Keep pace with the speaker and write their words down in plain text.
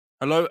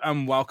Hello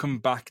and welcome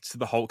back to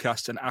the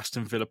Holtcast and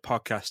Aston Villa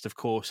podcast, of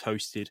course,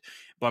 hosted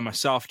by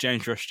myself,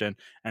 James Rushton,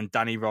 and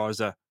Danny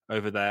Riser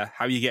over there.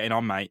 How are you getting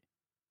on, mate?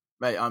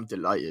 Mate, I'm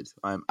delighted.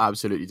 I'm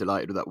absolutely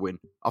delighted with that win.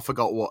 I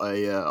forgot what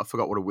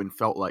a win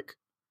felt like.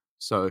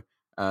 So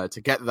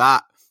to get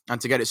that and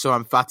to get it so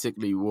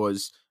emphatically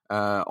was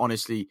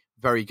honestly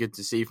very good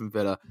to see from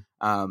Villa.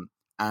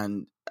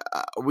 And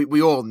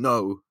we all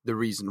know the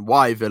reason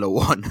why Villa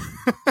won.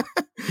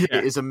 Yeah.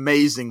 It is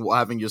amazing what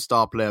having your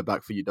star player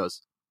back for you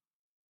does.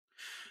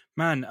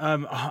 Man,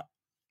 I'm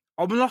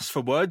lost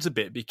for words a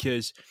bit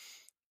because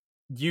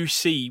you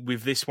see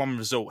with this one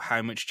result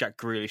how much Jack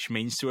Grealish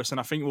means to us, and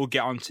I think we'll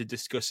get on to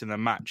discussing the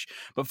match.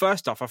 But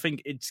first off, I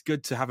think it's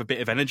good to have a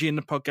bit of energy in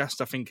the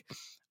podcast. I think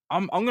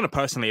I'm going to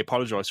personally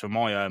apologise for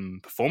my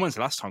performance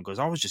last time because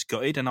I was just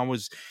gutted and I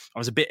was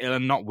a bit ill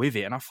and not with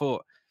it, and I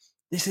thought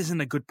this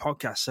isn't a good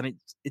podcast, and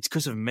it's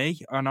because of me,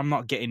 and I'm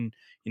not getting,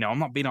 I'm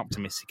not being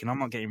optimistic, and I'm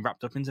not getting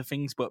wrapped up into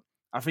things. But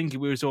I think it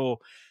was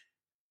all,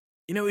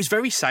 it was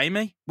very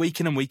samey week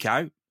in and week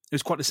out. It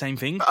was quite the same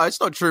thing. It's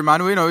not true,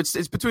 man. We know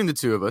it's between the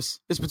two of us.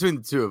 It's between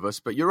the two of us.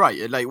 But you're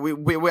right. Like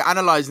we're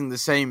analysing the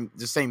same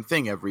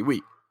thing every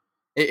week.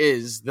 It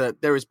is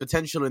that there is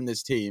potential in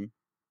this team,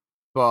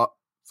 but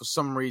for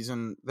some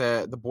reason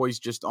the boys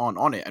just aren't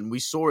on it. And we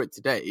saw it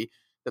today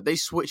that they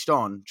switched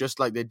on just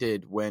like they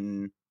did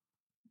when.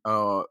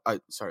 I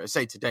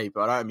say today,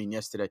 but I mean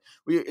yesterday.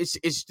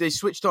 They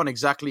switched on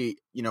exactly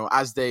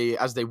as they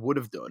would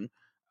have done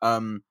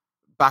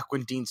back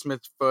when Dean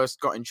Smith first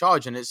got in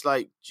charge. And it's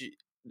like,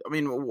 I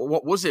mean,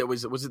 what was it?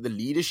 Was it the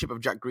leadership of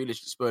Jack Grealish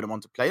that spurred him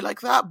on to play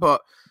like that? But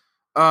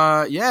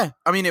yeah,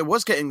 I mean, it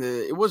was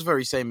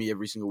very samey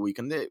every single week,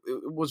 and it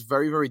was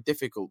very, very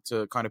difficult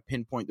to kind of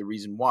pinpoint the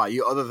reason why,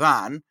 other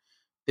than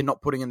they're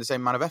not putting in the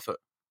same amount of effort.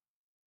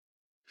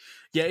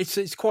 Yeah,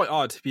 it's quite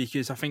odd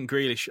because I think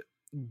Grealish,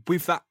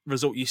 with that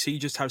result, you see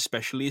just how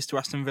special he is to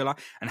Aston Villa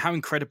and how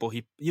incredible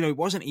he. It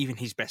wasn't even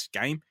his best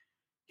game.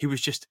 He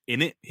was just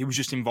in it. He was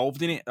just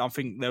involved in it. I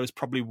think there was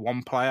probably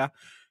one player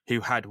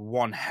who had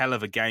one hell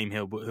of a game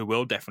who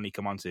will definitely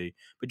come on to.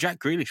 But Jack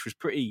Grealish was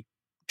pretty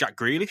Jack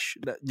Grealish.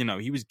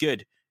 He was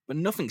good, but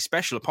nothing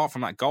special apart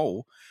from that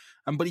goal.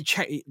 But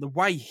the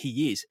way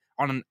he is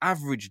on an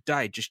average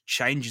day just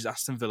changes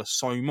Aston Villa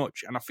so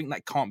much. And I think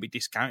that can't be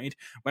discounted.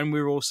 When we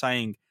were all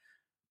saying,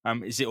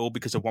 is it all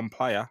because of one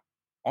player?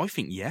 I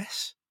think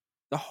yes.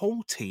 The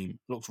whole team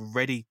looks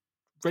ready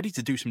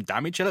to do some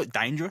damage. They look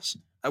dangerous.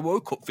 I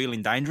woke up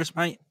feeling dangerous,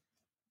 mate.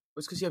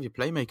 It's because you have your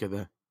playmaker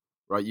there,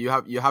 right? You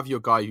have your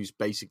guy who's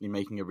basically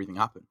making everything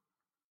happen.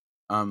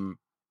 And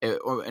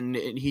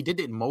he did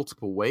it in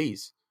multiple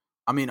ways.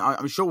 I mean,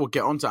 I'm sure we'll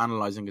get on to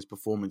analysing his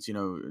performance, a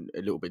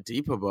little bit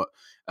deeper. But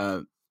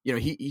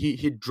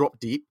he'd drop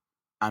deep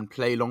and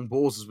play long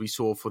balls, as we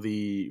saw for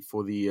the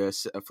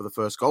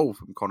first goal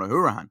from Conor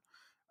Hourihane.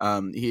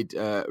 He'd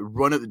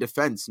run at the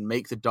defence and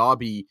make the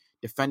Derby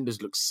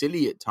defenders look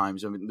silly at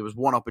times. I mean, there was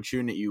one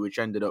opportunity which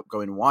ended up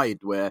going wide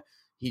where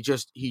he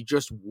just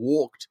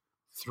walked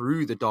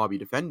through the Derby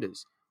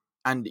defenders.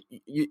 And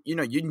you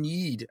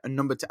need a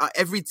number 10.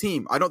 Every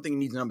team, I don't think it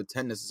needs a number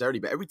 10 necessarily,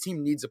 but every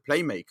team needs a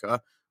playmaker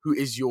who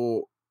is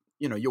your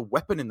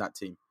weapon in that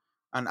team.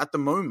 And at the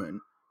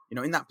moment,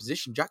 in that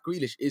position, Jack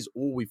Grealish is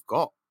all we've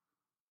got.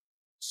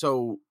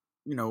 So,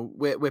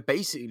 we're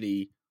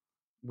basically,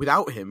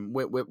 without him,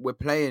 we're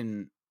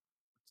playing.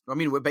 I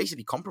mean, we're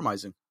basically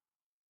compromising.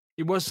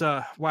 It was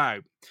wow.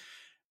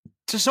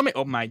 To sum it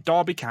up, mate,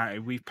 Derby County,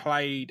 we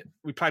played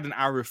an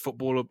hour of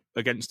football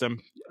against them,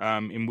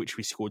 in which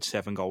we scored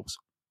 7 goals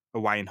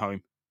away and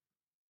home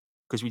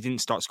because we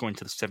didn't start scoring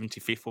to the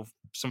 75th or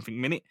something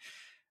minute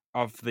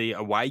of the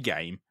away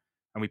game,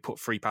 and we put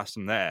 3 past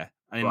them there.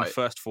 And in the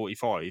first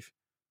 45,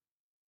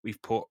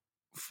 we've put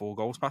 4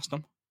 goals past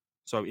them.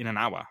 So in an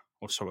hour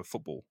or so of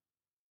football,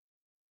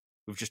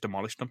 we've just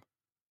demolished them.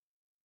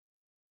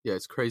 Yeah,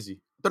 it's crazy.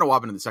 I don't know what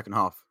happened in the second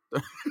half.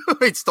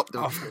 It stopped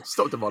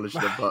demolishing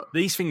them. But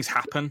these things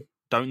happen,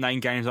 don't they, in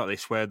games like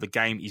this where the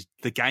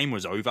game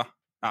was over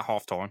at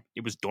half time.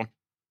 It was done.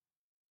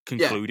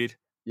 Concluded.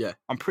 Yeah.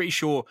 I'm pretty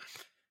sure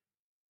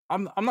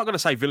I'm not going to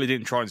say Villa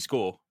didn't try and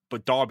score,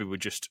 but Derby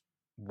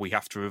we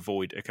have to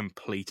avoid a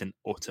complete and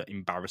utter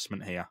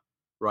embarrassment here.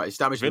 Right, it's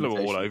damage Villa were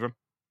all over them.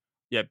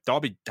 Yeah,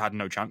 Derby had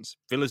no chance.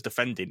 Villa's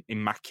defending,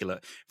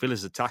 immaculate.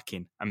 Villa's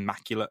attacking,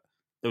 immaculate.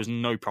 There was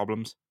no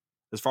problems.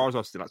 As far as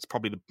I see, that's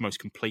probably the most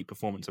complete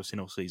performance I've seen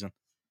all season.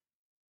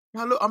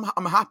 Now, look,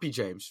 I'm happy,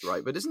 James,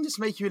 right? But doesn't this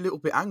make you a little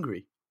bit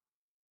angry?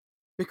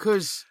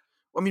 Because,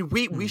 I mean,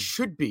 we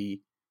should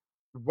be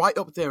right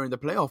up there in the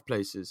playoff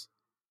places.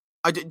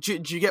 Do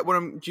you get what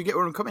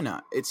I'm coming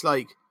at? It's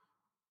like,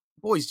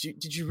 boys,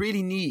 did you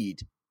really need?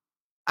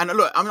 And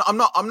look, I'm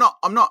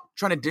not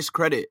trying to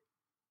discredit,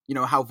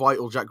 how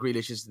vital Jack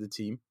Grealish is to the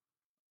team,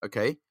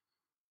 okay?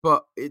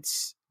 But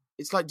it's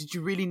like, did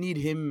you really need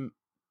him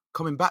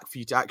coming back for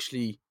you to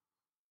actually,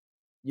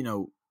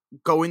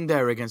 go in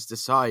there against the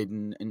side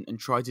and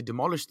try to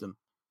demolish them?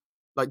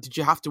 Like, did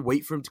you have to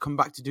wait for him to come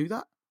back to do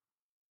that?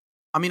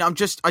 I mean, I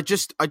just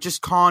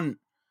can't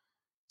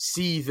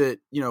see that,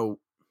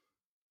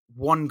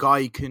 one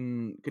guy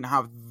can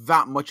have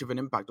that much of an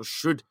impact, or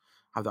should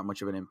have that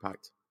much of an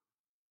impact.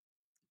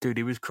 Dude,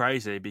 he was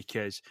crazy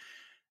because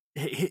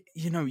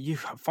you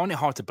find it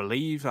hard to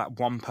believe that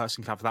one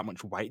person can have that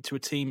much weight to a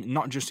team,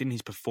 not just in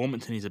his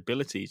performance and his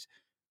abilities,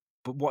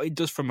 but what he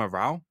does for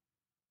morale.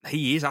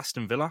 He is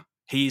Aston Villa.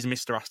 He is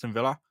Mr. Aston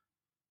Villa.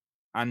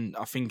 And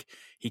I think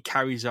he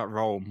carries that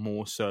role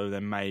more so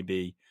than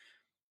maybe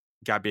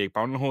Gabby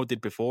Agbonlahor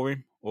did before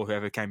him, or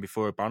whoever came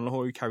before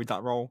Agbonlahor who carried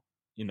that role.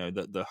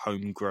 The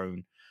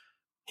homegrown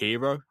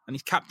hero. And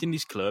he's captained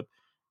his club.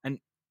 And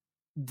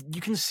you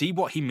can see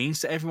what he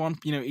means to everyone.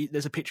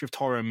 There's a picture of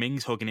Tyrone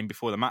Mings hugging him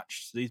before the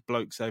match. These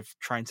blokes, they've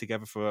trained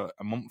together for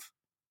a month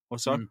or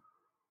so.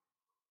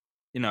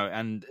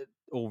 And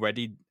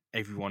already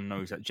everyone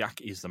knows that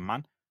Jack is the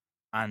man.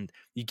 And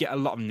you get a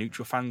lot of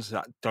neutral fans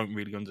that don't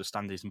really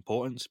understand his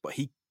importance, but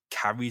he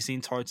carries the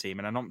entire team.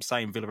 And I'm not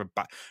saying Villa are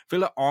bad.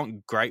 Villa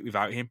aren't great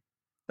without him.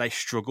 They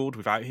struggled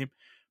without him.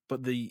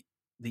 But the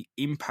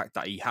impact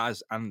that he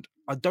has, and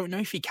I don't know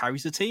if he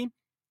carries the team,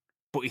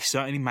 but he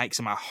certainly makes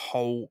them a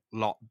whole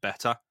lot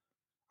better.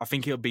 I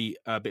think it'll be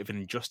a bit of an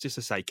injustice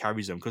to say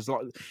carries them, because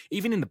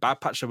even in the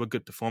bad patch, there were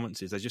good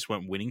performances. They just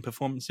weren't winning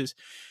performances.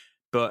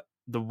 But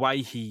the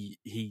way he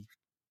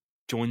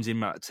joins in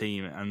that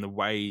team and the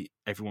way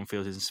everyone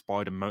feels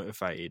inspired and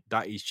motivated,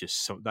 that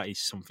is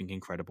something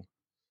incredible.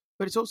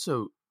 But it's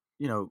also,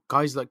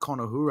 guys like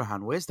Conor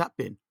Hourihane, where's that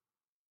been?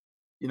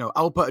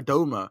 Alpert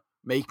Adoma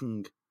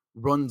making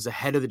runs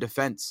ahead of the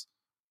defense.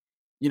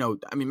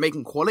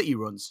 Making quality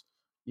runs.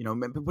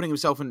 Putting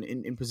himself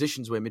in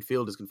positions where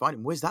midfielders can find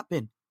him. Where's that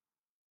been?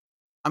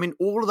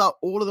 All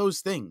of those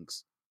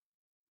things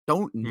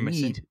don't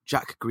need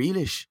Jack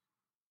Grealish.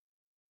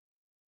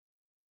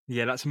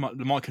 Yeah, that's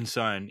my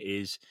concern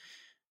is,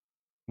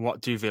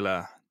 what do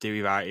Villa do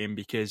without him?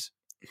 Because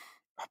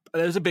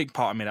there's a big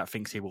part of me that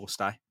thinks he will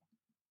stay.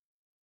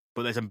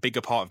 But there's a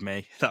bigger part of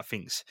me that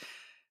thinks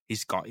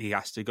he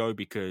has to go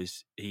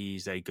because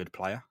he's a good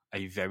player,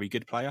 a very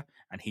good player,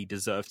 and he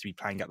deserves to be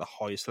playing at the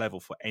highest level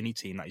for any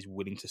team that is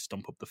willing to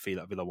stump up the field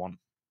that Villa want.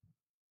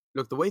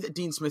 Look, the way that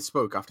Dean Smith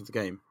spoke after the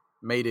game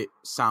made it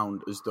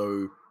sound as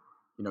though,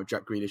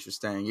 Jack Grealish was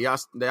staying.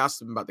 They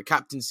asked him about the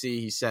captaincy.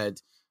 He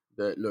said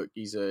that, look,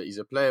 he's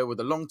a player with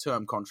a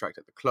long-term contract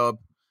at the club.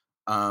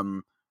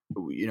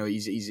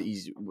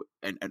 He's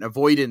and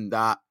avoiding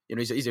that.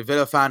 He's a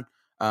Villa fan,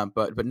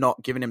 but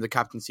not giving him the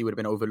captaincy would have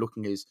been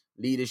overlooking his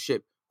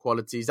leadership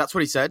qualities. That's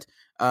what he said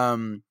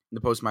in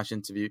the post-match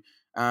interview.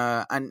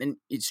 And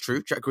it's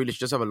true. Jack Grealish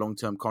does have a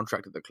long-term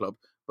contract at the club,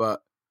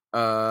 but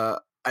I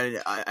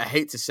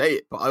hate to say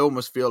it, but I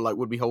almost feel like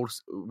would be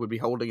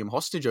holding him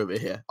hostage over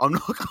here. I'm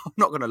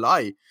not going to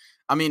lie.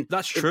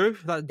 That's true.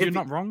 You're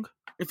not wrong.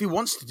 If he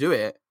wants to do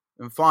it,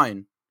 then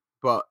fine.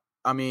 But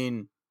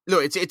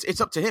look,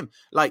 it's up to him.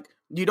 Like,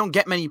 you don't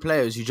get many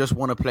players who just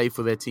want to play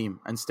for their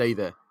team and stay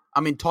there.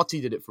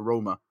 Totti did it for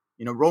Roma.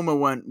 Roma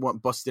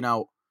weren't busting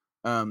out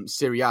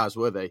Serie A's,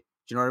 were they? Do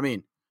you know what I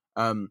mean?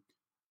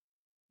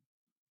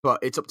 But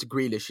it's up to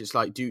Grealish. It's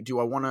like, do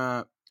I want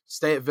to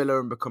stay at Villa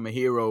and become a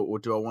hero, or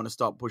do I want to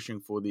start pushing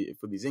for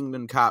these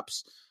England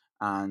caps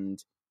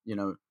and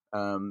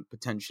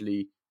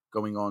potentially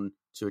going on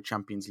to a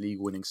Champions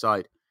League winning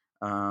side?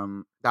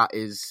 That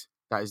is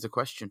the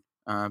question.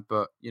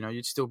 But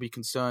you'd still be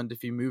concerned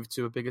if he moved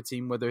to a bigger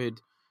team whether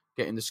he'd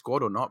get in the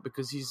squad or not,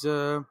 because he's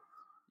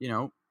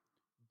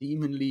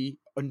demonly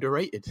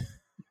underrated.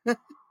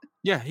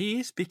 Yeah, he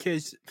is,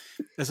 because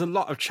there's a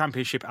lot of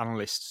Championship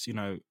analysts.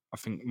 I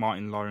think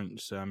Martin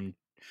Lawrence,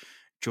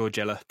 George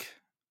Ellick,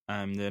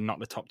 they're not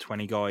the top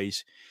 20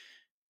 guys.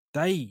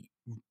 They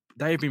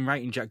have been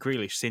rating Jack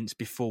Grealish since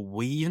before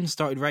we even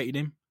started rating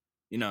him.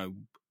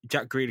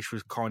 Jack Grealish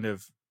was kind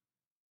of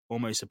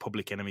almost a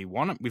public enemy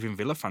within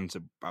Villa fans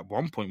at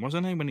one point,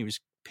 wasn't he? When he was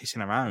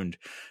pissing around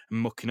and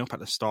mucking up at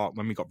the start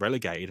when we got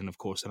relegated, and of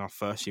course in our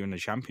first year in the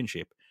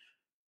Championship.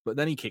 But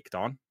then he kicked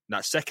on.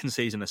 That second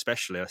season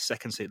especially,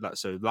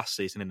 so last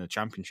season in the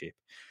Championship.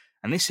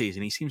 And this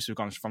season he seems to have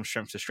gone from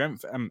strength to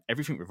strength.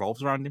 Everything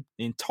revolves around him.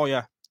 The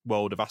entire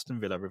world of Aston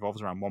Villa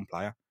revolves around one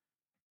player.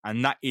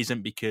 And that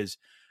isn't because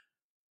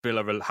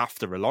Villa will have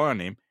to rely on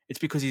him. It's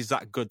because he's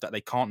that good that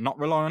they can't not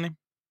rely on him.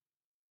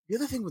 The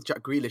other thing with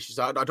Jack Grealish is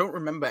I don't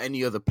remember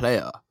any other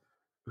player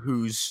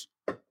who's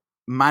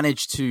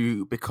managed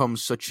to become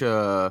such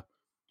a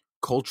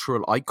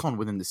cultural icon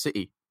within the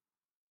city.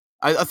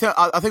 I think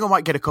I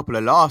might get a couple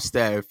of laughs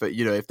there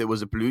if there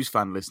was a Blues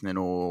fan listening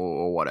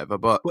or whatever.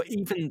 But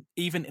even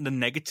in the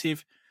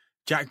negative,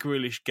 Jack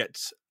Grealish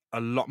gets a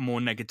lot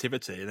more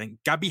negativity. I think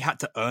Gabby had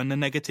to earn the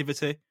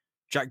negativity.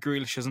 Jack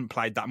Grealish hasn't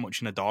played that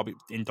much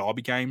in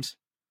derby games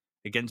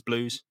against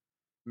Blues.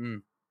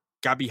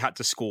 Gabby had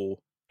to score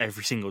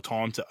every single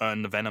time to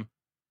earn the venom.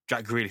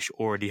 Jack Grealish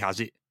already has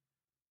it.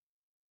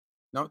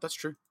 No, that's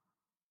true.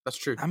 That's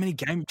true. How many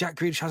games? Jack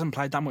Grealish hasn't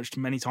played that much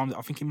many times.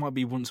 I think it might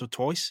be once or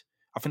twice.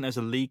 I think there's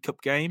a League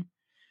Cup game.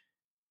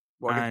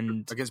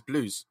 Against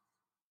Blues?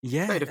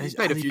 Yeah. He's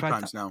played a few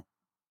times now.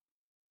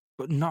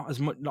 but not as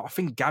much. I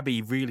think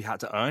Gabby really had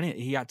to earn it.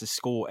 He had to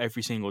score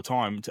every single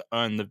time to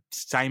earn the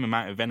same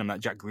amount of venom that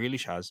Jack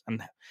Grealish has.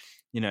 And,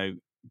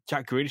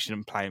 Jack Grealish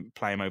didn't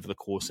play him over the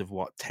course of,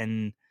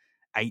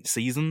 8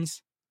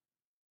 seasons?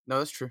 No,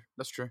 that's true.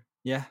 That's true.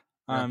 Yeah.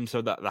 Yeah.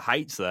 So that the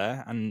hate's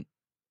there, and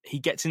he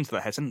gets into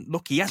the heads. And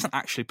look, he hasn't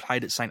actually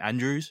played at St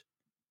Andrews.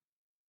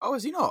 Oh,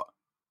 is he not?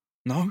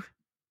 No.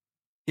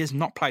 He has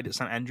not played at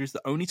St Andrews.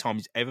 The only time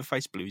he's ever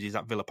faced Blues is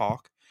at Villa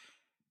Park.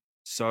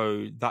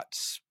 So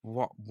that's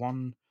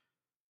 1,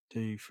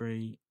 2,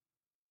 3.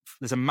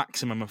 There's a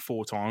maximum of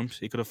 4 times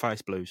he could have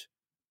faced Blues,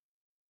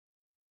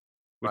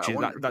 which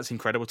Right, that's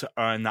incredible to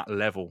earn that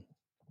level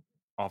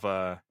of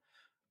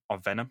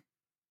venom.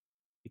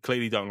 He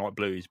clearly don't like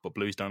Blues, but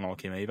Blues don't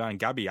like him either. And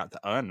Gabby had to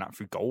earn that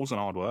through goals and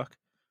hard work.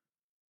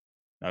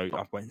 No,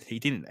 he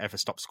didn't ever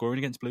stop scoring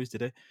against Blues,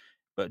 did he?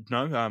 But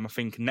no, I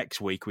think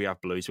next week we have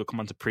Blues. We'll come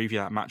on to preview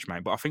that match,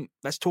 mate. But I think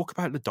let's talk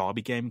about the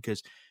Derby game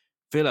because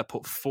Villa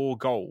put 4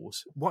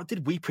 goals. What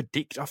did we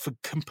predict? I've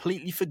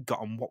completely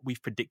forgotten what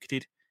we've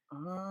predicted.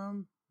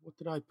 What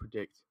did I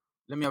predict?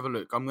 Let me have a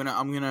look. I'm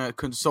gonna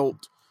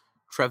consult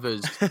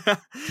Trevor's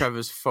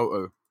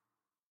photo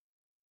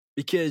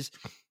because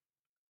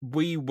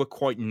we were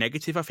quite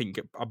negative.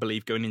 I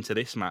believe going into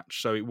this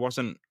match, so it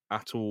wasn't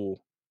at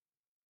all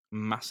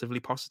massively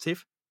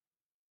positive.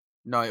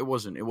 No, it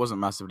wasn't. It wasn't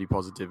massively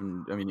positive,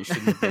 and I mean, it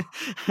shouldn't have been.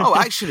 Oh,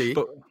 actually,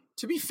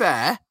 to be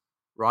fair,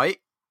 right?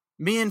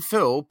 Me and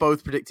Phil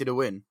both predicted a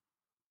win.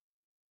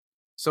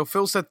 So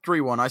Phil said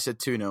 3-1, I said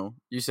 2-0.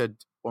 You said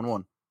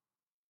 1-1.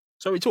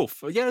 So it's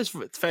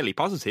it's fairly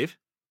positive.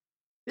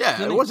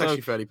 Yeah, it was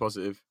actually fairly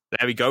positive.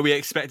 There we go. We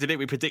expected it.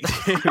 We predicted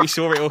it. We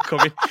saw it all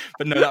coming.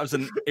 But no,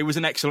 it was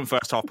an excellent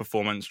first half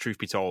performance, truth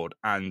be told.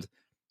 And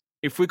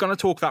if we're going to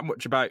talk that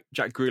much about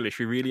Jack Grealish,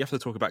 we really have to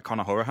talk about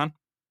Conor Hourihane.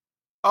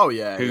 Oh,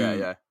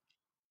 yeah.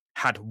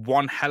 Had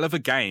one hell of a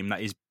game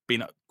that has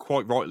been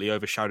quite rightly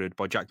overshadowed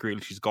by Jack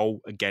Grealish's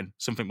goal. Again,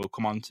 something we'll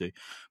come on to.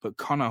 But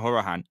Conor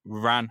Hourihane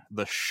ran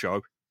the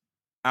show.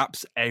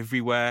 Apps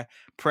everywhere,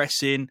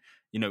 pressing.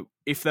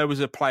 If there was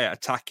a player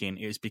attacking,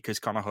 it was because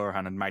Conor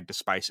Hourihane had made the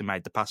space and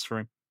made the pass for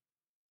him.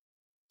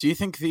 Do you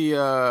think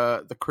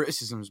the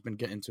criticism's been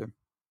getting to him?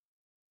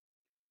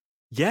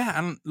 Yeah,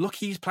 and look,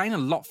 he's playing a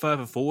lot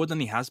further forward than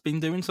he has been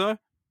doing so.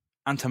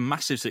 And to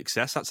massive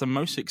success. That's the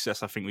most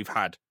success I think we've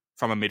had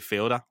from a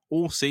midfielder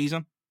all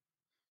season.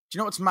 Do you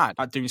know what's mad?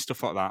 At doing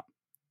stuff like that.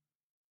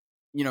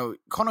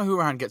 Conor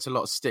Hourihane gets a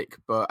lot of stick,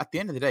 but at the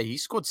end of the day, he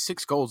scored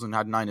 6 goals and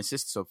had 9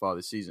 assists so far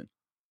this season.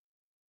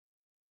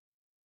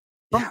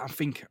 I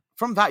think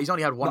from that, he's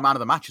only had one man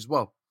of the match as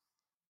well.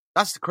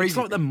 That's the crazy.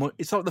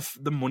 It's like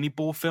the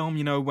Moneyball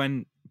film,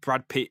 when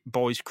Brad Pitt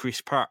buys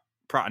Chris Pratt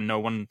and no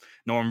one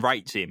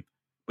rates him,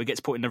 but he gets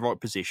put in the right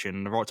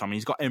position, the right time, and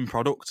he's got end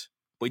product,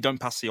 but he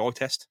don't pass the eye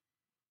test.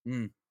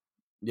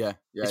 Yeah.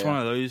 It's one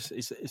of those.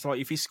 It's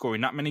like if he's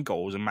scoring that many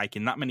goals and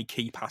making that many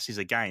key passes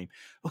a game.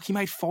 Look, he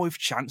made 5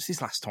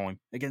 chances last time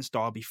against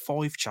Derby,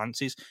 5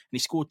 chances, and he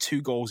scored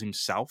 2 goals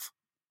himself.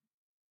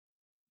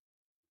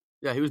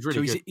 Yeah, he was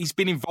really good. He's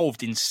been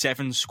involved in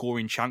 7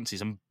 scoring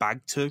chances and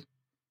bagged 2.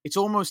 It's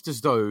almost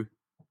as though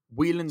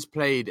Whelan's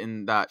played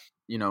in that,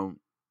 a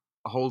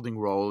holding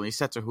role, and he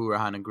said to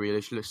Hourihane and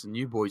Grealish, listen,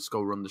 you boys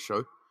go run the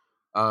show.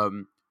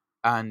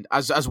 And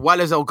as well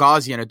as El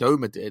Ghazi and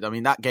Adoma did, I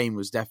mean, that game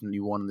was definitely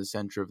won in the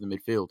centre of the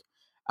midfield.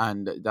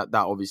 And that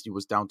obviously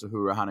was down to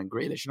Hourihane and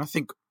Grealish. And I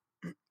think,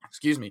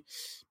 excuse me,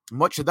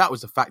 much of that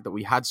was the fact that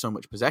we had so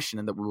much possession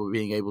and that we were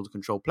being able to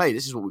control play.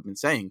 This is what we've been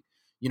saying.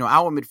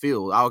 Our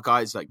midfield, our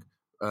guys like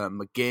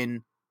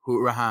McGinn,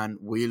 Hourihane,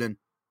 Whelan,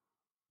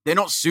 they're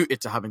not suited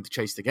to having to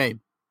chase the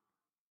game.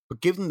 But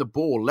give them the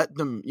ball, let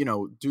them,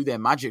 do their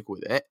magic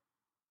with it,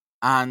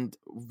 and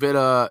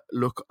Villa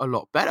look a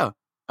lot better.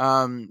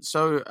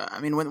 So, I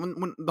mean,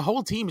 when the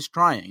whole team is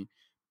trying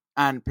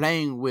and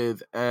playing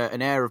with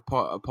an air of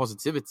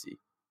positivity,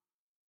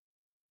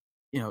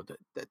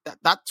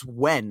 that's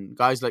when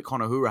guys like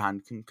Conor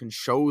Hourihane can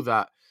show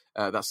that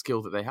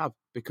skill that they have.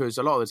 Because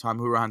a lot of the time,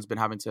 Hourihane's been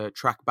having to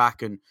track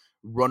back and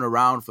run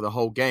around for the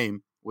whole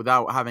game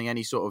without having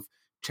any sort of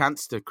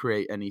chance to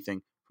create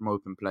anything from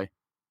open play.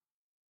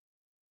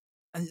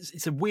 And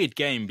it's a weird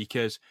game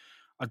because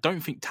I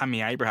don't think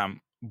Tammy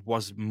Abraham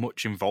was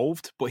much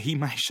involved, but he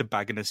managed to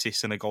bag an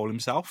assist and a goal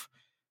himself.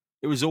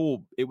 It was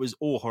all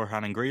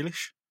Hourihane and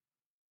Grealish,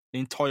 the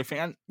entire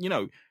thing.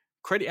 And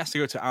credit has to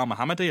go to Al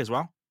Mohammadi as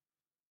well,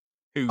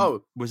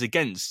 who was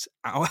against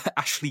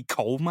Ashley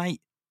Cole,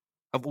 mate,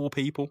 of all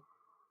people.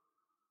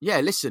 Yeah,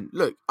 listen,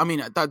 look, I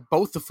mean,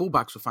 both the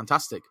fullbacks were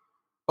fantastic.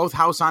 Both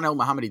House and El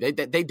Mohammadi,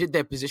 they did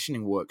their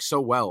positioning work so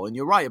well. And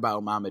you're right about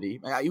El Mohammadi.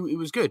 He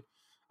was good.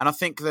 And I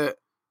think that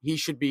he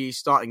should be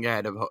starting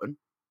ahead of Hutton.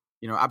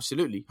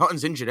 Absolutely.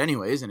 Hutton's injured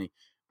anyway, isn't he?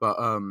 But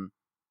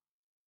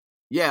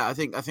yeah, I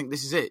think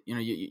this is it.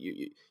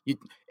 You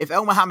if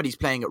El Mohammadi's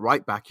playing at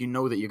right back, you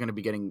know that you're going to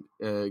be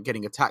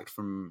getting attacked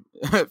from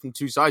from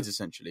 2 sides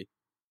essentially.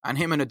 And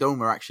him and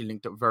Adoma are actually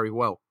linked up very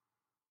well.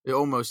 It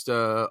almost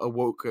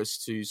awoke us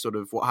to sort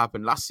of what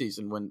happened last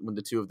season when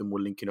the 2 of them were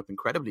linking up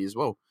incredibly as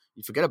well.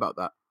 You forget about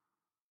that.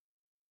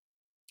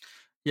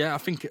 Yeah, I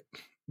think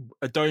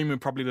Adomian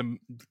probably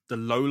the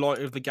low light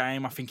of the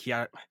game. I think he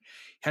had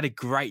a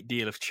great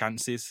deal of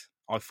chances.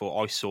 I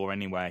thought I saw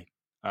anyway.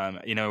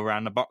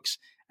 Around the box,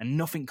 and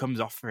nothing comes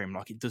off for him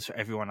like it does for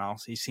everyone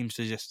else. He seems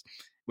to just,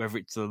 whether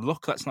it's the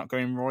look that's not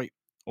going right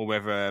or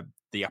whether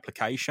the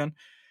application,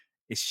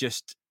 it's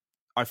just.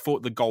 I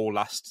thought the goal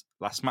last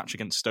match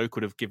against Stoke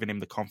would have given him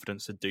the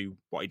confidence to do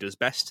what he does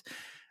best.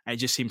 And it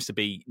just seems to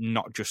be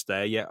not just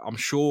there yet. I'm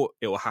sure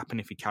it will happen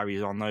if he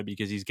carries on though,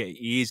 because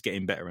he is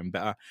getting better and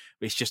better.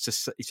 But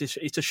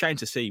it's a shame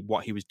to see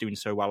what he was doing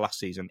so well last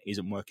season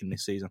isn't working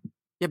this season.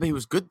 Yeah, but he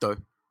was good though.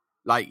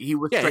 Like he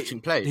was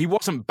stretching play. He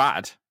wasn't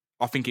bad.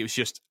 I think it was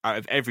just out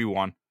of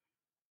everyone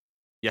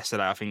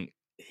yesterday, I think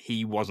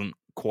he wasn't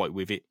quite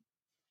with it.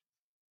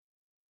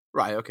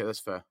 Right. Okay, that's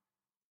fair.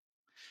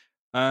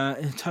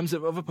 In terms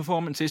of other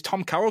performances,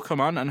 Tom Carroll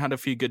come on and had a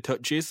few good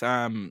touches.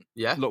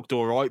 Looked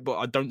all right, but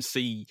I don't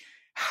see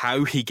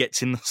how he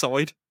gets in the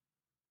side.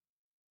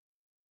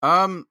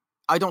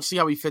 I don't see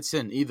how he fits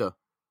in either,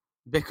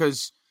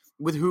 because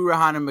with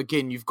Hourihane and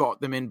McGinn, you've got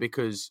them in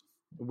because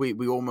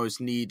we almost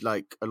need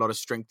like a lot of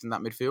strength in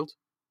that midfield.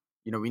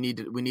 You know, we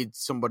need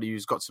somebody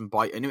who's got some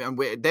bite, and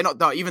they're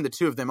not. Even the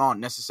two of them aren't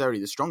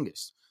necessarily the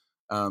strongest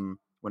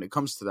when it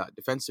comes to that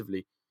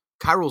defensively.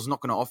 Carroll's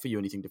not going to offer you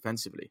anything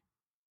defensively.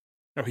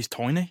 No, he's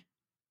tiny.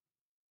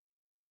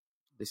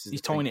 He's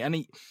tiny,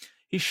 and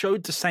he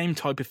showed the same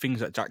type of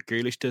things that Jack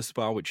Grealish does as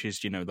well, which is,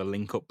 the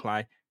link-up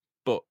play.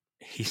 But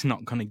he's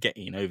not going to get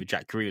in over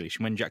Jack Grealish.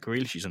 When Jack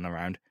Grealish isn't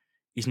around,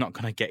 he's not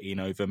going to get in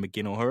over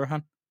McGinn or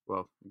Hourihane.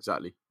 Well,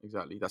 exactly.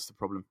 That's the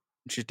problem.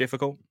 Which is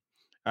difficult.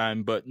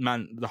 But,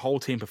 man, the whole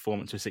team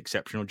performance was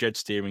exceptional. Jed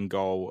Steering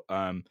goal.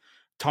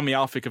 Tommy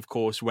Alfick, of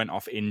course, went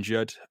off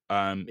injured.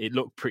 It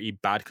looked pretty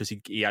bad because he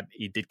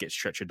did get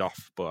stretchered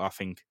off, but I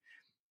think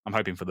I'm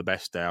hoping for the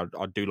best there.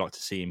 I do like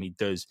to see him.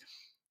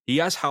 He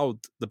has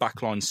held the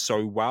back line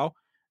so well,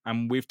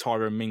 and with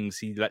Tyrone Mings,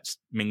 he lets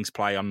Mings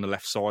play on the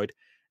left side.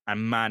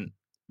 And man,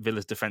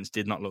 Villa's defence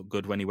did not look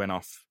good when he went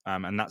off,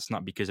 and that's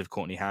not because of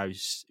Courtney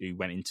House, who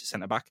went into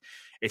centre back.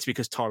 It's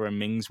because Tyrone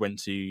Mings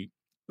went to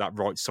that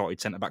right-sided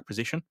centre back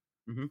position,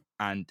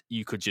 and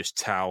you could just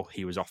tell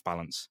he was off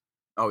balance.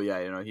 Oh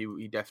yeah,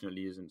 he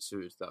definitely isn't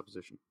suited to that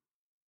position.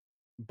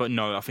 But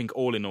no, I think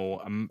all in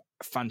all,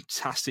 a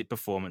fantastic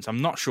performance.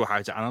 I'm not sure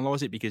how to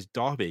analyse it because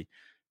Derby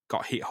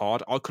got hit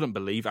hard. I couldn't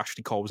believe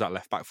Ashley Cole was at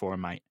left back for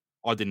him, mate.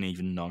 I didn't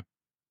even know.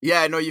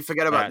 Yeah, no, you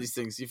forget about these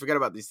things.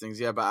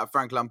 Yeah, but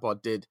Frank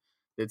Lampard did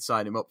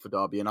sign him up for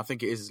Derby, and I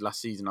think it is his last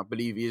season. I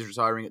believe he is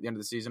retiring at the end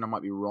of the season. I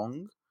might be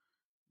wrong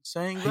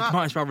saying that. He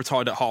might as well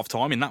retired at half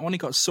time. In that one, he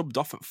got subbed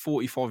off at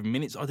 45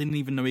 minutes. I didn't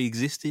even know he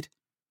existed.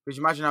 Could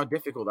you imagine how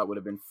difficult that would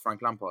have been for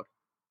Frank Lampard?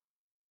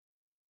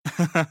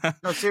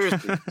 No,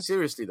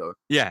 seriously though.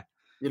 Yeah.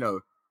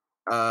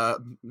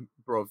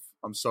 Bruv,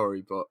 I'm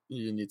sorry, but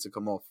you need to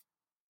come off.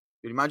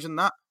 Can you imagine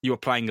that? You were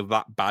playing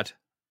that bad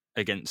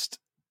against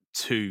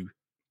two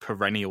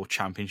perennial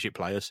championship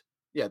players.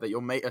 Yeah, that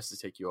your mate has to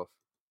take you off.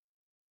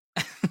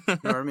 You know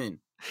what I mean?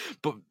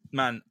 But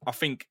man, I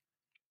think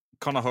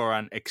Conor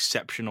Hourihane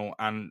exceptional,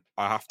 and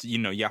I have to,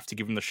 you have to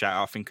give him the shout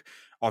out. I think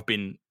I've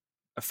been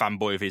a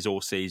fanboy of his all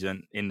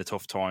season in the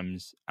tough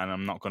times, and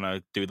I'm not going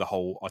to do the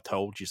whole "I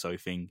told you so"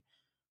 thing.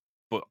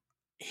 But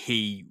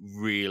he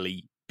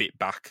really bit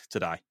back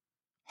today.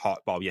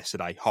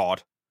 Yesterday,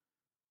 hard.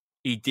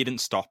 He didn't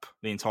stop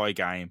the entire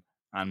game,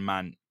 and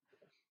man,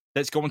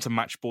 let's go on to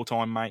match ball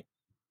time, mate.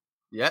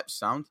 Yep,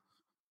 sound.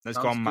 Let's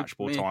go on match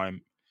ball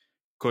time,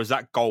 because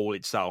that goal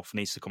itself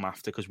needs to come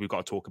after, because we've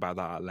got to talk about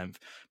that at length.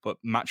 But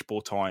match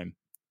ball time,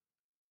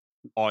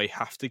 I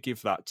have to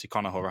give that to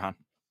Conor Hourihane.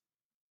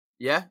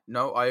 Yeah,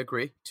 no, I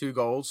agree. 2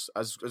 goals,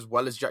 as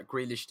well as Jack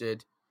Grealish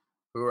did.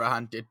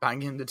 Hourihane did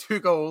bang in the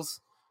 2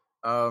 goals.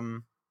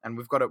 And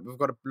we've got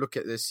to look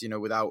at this,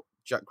 without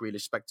Jack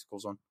Grealish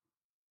spectacles on.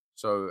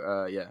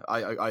 So yeah,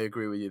 I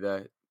agree with you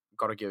there.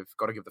 Got to give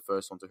the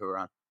first one to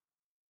Hourihane.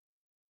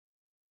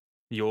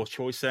 Your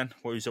choice then.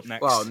 Who's up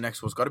next? Well,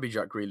 next one's got to be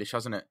Jack Grealish,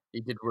 hasn't it?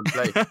 He did run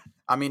play.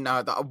 I mean,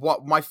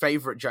 what my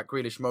favourite Jack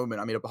Grealish moment,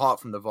 I mean, apart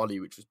from the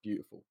volley, which was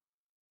beautiful,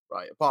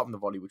 right? Apart from the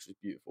volley, which was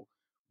beautiful,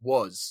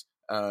 was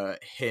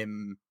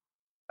him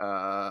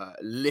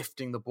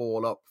lifting the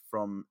ball up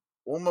from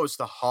almost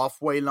the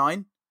halfway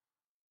line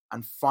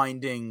and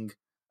finding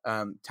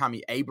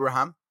Tammy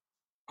Abraham.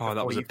 Oh,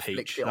 that was a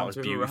peach. That was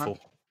beautiful.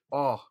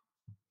 Oh,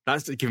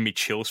 that's giving me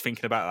chills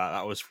thinking about that.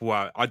 That was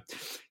wow.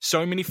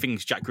 So many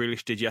things Jack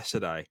Grealish did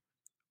yesterday,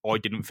 I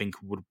didn't think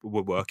were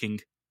working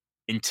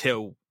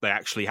until they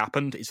actually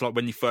happened. It's like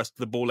when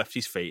the ball left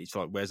his feet. It's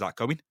like, where's that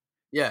going?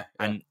 Yeah.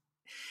 And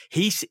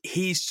he's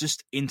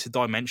just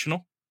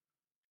interdimensional.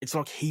 It's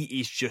like he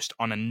is just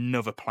on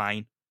another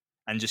plane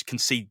and just can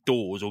see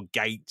doors or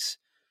gates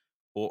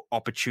or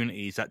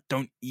opportunities that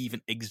don't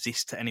even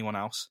exist to anyone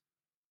else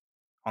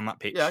on that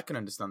pitch. Yeah, I can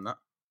understand that.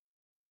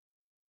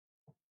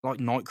 Like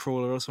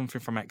Nightcrawler or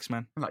something from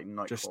X-Men. Like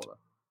Nightcrawler.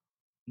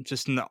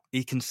 Just not,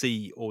 he can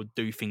see or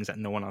do things that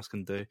no one else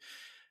can do.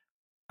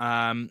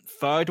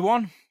 Third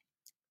one,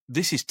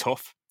 this is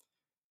tough.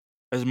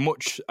 as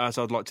much as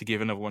I'd like to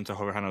give another one to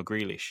Horahan or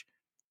Grealish,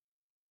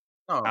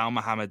 No, Al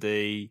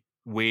Mohammadi,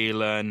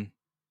 Whelan.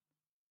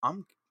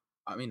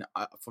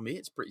 for me,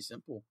 it's pretty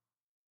simple.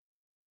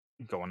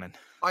 Go on then.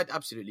 I'd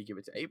absolutely give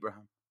it to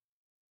Abraham.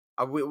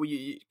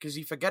 Because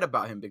you forget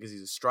about him because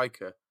he's a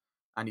striker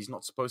and he's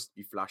not supposed to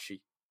be flashy.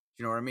 Do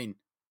you know what I mean?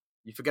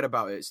 You forget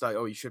about it. It's like,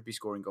 oh, he should be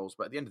scoring goals.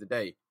 But at the end of the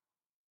day,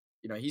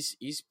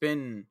 he's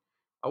been,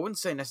 I wouldn't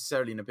say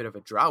necessarily in a bit of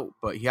a drought,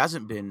 but he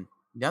hasn't been,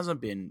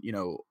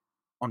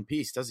 on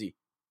piece, does he?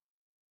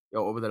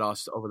 Over the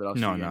last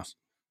few games.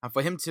 And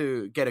for him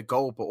to get a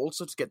goal, but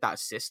also to get that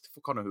assist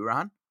for Conor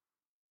Hourihane,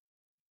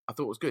 I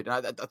thought it was good.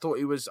 And I thought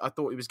he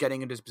was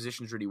getting into his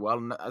positions really well.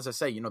 And as I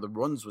say, the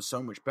runs were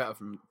so much better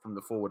from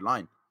the forward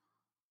line.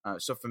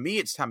 So for me,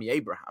 it's Tammy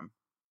Abraham.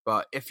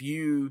 But if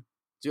you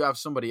do have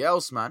somebody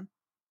else, man.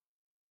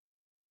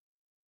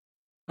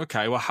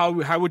 Okay, well,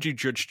 how would you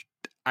judge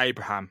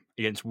Abraham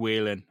against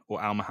Whelan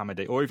or Al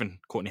Mohammadi or even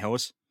Courtney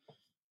Hills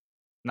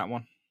in that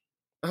one?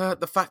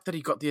 The fact that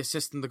he got the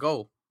assist and the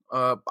goal.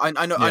 I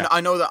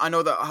know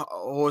that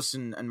Horse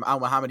and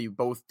Al Mohammadi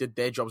both did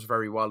their jobs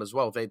very well as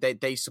well.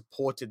 They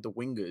supported the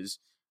wingers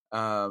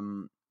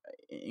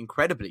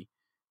incredibly,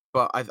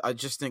 but I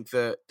just think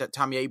that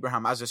Tammy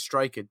Abraham as a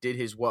striker did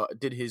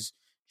his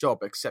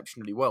job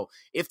exceptionally well.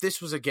 If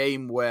this was a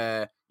game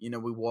where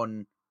we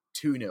won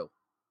 2-0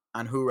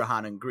 and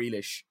Hourihane and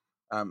Grealish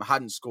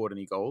hadn't scored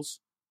any goals,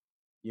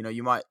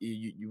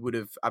 you would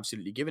have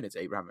absolutely given it to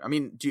Abraham. I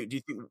mean, do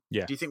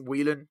you think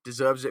Whelan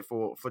deserves it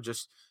for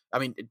just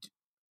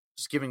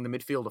giving the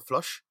midfield a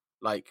flush,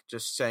 like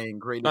just saying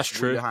Grealish? That's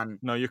true. Hourihane,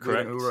 no, you're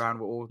correct. Hourihane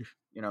were all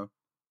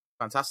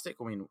fantastic.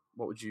 I mean,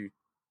 what would you?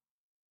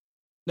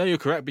 No, you're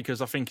correct,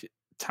 because I think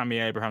Tammy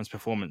Abraham's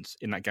performance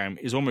in that game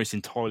is almost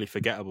entirely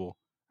forgettable,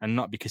 and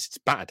not because it's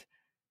bad,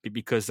 but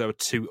because there were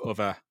two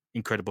other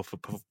incredible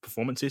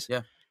performances.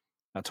 Yeah,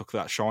 that took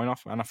that shine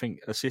off, and I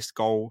think assist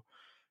goal.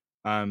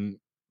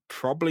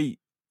 Probably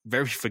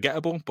very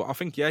forgettable, but I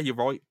think, you're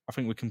right. I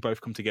think we can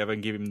both come together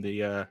and give him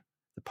the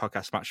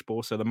podcast match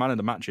ball. So the man of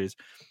the matches,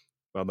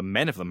 well, the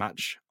men of the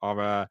match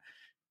are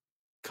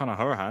Conor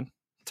Hourihane,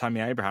 Tammy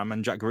Abraham,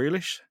 and Jack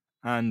Grealish.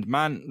 And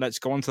man, let's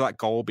go on to that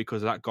goal,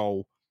 because that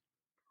goal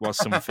was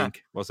something,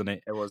 wasn't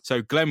it? It was.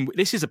 So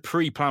this is a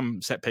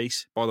pre-planned set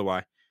piece, by the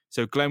way.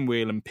 So Glenn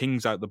Whelan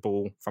pings out the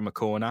ball from a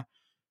corner.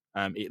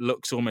 It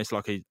looks almost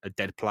like a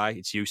dead play.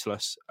 It's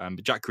useless.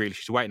 But Jack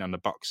Grealish is waiting on the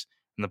box,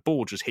 and the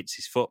ball just hits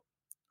his foot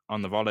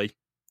on the volley,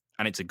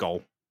 and it's a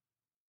goal.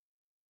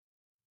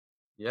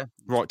 Yeah.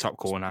 Right top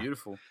corner.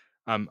 Beautiful.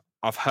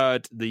 I've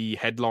heard the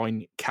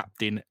headline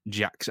Captain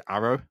Jack's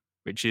Arrow,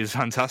 which is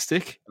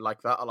fantastic. I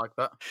like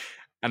that.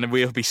 And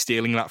we'll be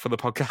stealing that for the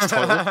podcast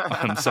title.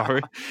 I'm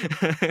sorry.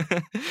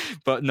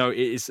 But no,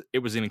 it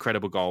was an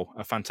incredible goal,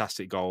 a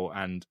fantastic goal,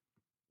 and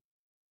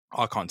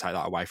I can't take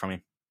that away from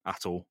him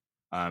at all.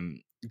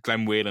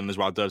 Glenn Whelan as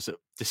well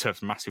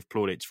deserves massive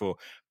plaudits for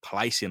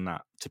placing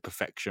that to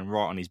perfection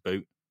right on his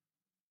boot.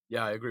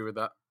 Yeah, I agree with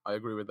that.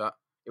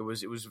 It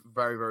was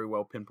very, very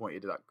well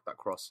pinpointed, that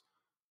cross.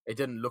 It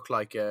didn't look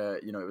like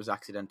it was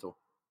accidental.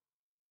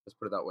 Let's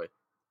put it that way.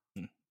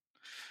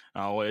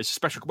 Oh, it's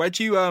special. Where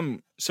do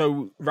you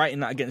so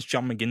rating that against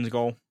John McGinn's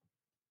goal?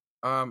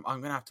 I'm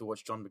gonna have to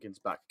watch John McGinn's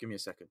back. Give me a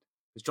second,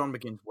 because John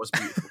McGinn was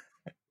beautiful.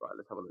 Right,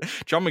 let's have a look.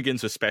 John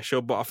McGinn's was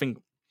special, but I think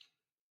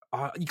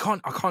I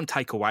can't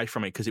take away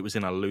from it because it was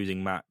in a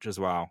losing match as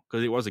well,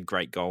 because it was a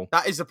great goal.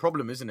 That is the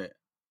problem, isn't it?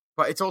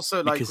 But it's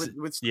also like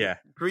with yeah,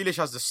 Grealish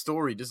has the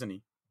story, doesn't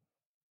he?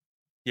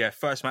 Yeah,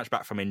 first match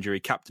back from injury,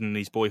 captain in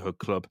his boyhood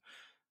club,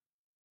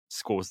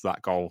 scores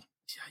that goal.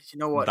 You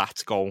know what?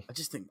 That goal. I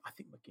think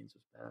McGinn's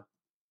was better.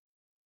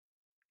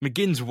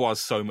 McGinn's was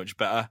so much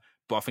better,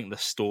 but I think the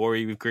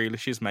story with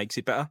Grealish's makes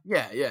it better.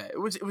 Yeah. It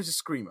was a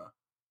screamer,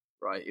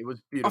 right? It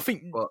was beautiful. I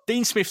think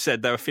Dean Smith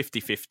said they were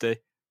 50-50.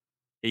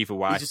 Either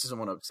way, he just doesn't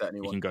want to upset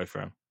anyone. You can go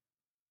for him.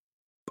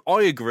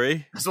 I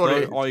agree. That's what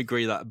it is. I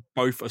agree that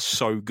both are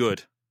so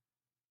good.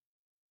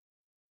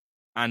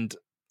 And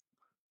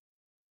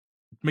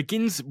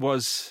McGinn's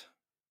was,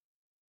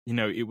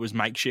 it was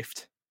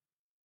makeshift.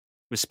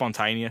 It was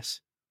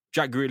spontaneous.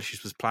 Jack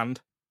Grealish's was planned.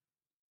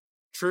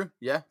 True.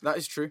 Yeah, that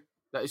is true.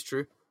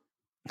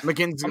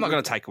 McGinn's. I'm not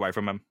going to take away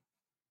from him.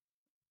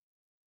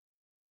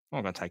 I'm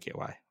not going to take it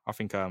away. I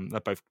think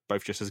they're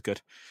both just as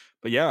good.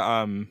 But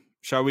yeah,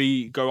 shall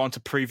we go on to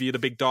preview the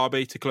big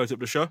derby to close up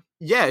the show?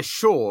 Yeah,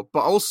 sure.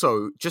 But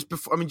also, just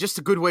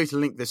a good way to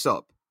link this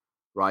up,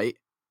 right?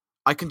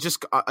 I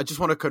just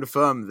want to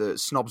confirm that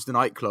Snobs the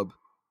Nightclub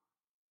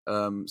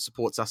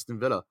supports Aston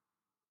Villa.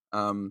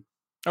 Oh,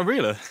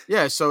 really?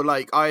 Yeah. So,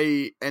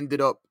 I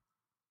ended up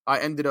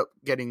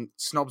getting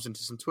Snobs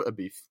into some Twitter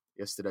beef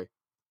yesterday.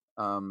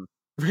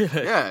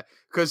 Really? Yeah,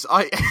 because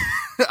I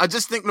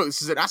just think, look,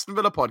 this is an Aston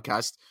Villa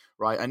podcast,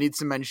 right? I need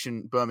to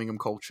mention Birmingham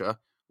culture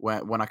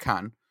when I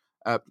can.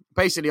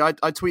 Basically, I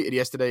tweeted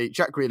yesterday,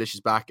 Jack Grealish is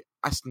back,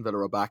 Aston Villa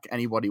are back.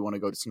 Anybody want to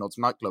go to Snobs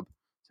Nightclub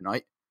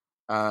tonight?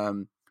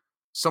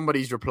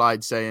 Somebody's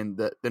replied saying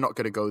that they're not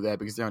going to go there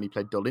because they only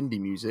play dull indie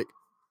music.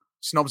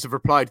 Snobs have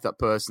replied to that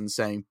person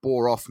saying,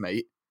 "Bore off,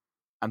 mate,"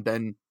 and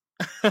then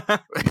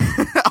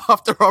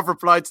after I've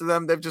replied to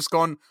them, they've just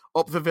gone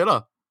up the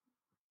Villa.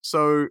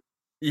 So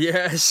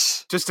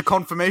Yes. just a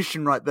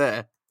confirmation right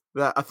there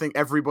that I think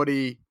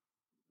everybody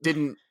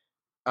didn't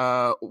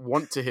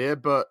want to hear,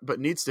 but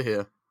needs to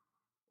hear,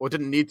 or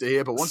didn't need to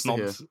hear, but wants to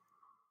hear. Snobs.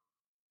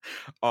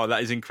 Oh,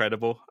 that is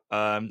incredible.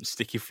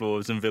 Sticky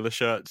floors and Villa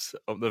shirts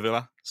up the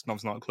Villa.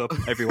 Snobs Nightclub,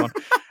 everyone.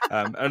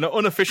 An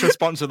unofficial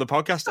sponsor of the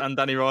podcast and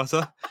Danny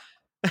Rata,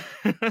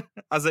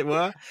 as it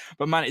were.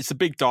 But man, it's a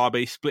big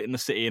derby, splitting the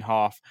city in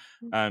half.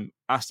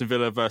 Aston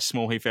Villa versus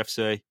Small Heath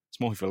FC.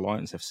 Small Heath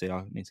Alliance FC,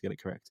 I need to get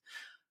it correct.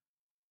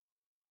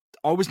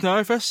 I was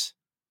nervous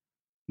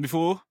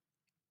before.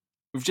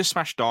 We've just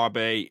smashed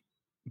Derby.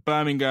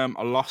 Birmingham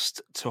are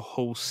lost to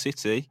Hull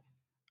City.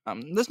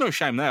 There's no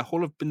shame there.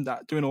 Hull have been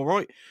doing all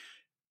right.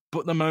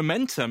 But the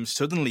momentum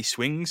suddenly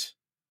swings.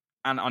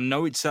 And I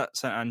know it's at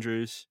St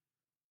Andrews.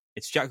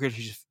 It's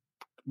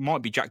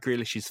might be Jack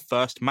Grealish's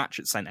first match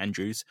at St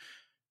Andrews.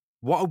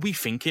 What are we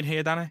thinking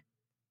here, Danny?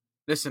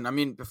 Listen, I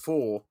mean,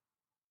 before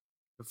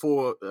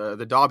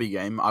the Derby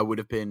game, I would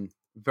have been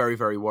very,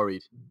 very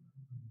worried.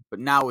 But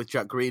now with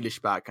Jack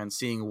Grealish back and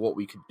seeing what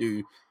we could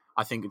do,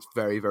 I think it's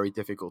very, very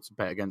difficult to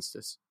bet against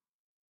us.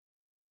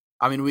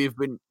 I mean, we've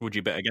been. Would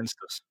you bet against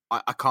us?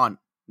 I can't.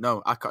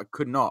 No, I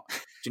could not. Do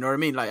you know what I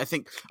mean? Like, I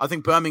think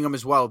Birmingham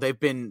as well. They've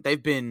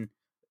been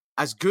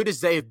as good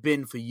as they have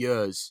been for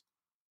years.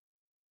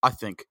 I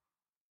think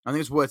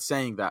it's worth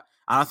saying that,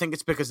 and I think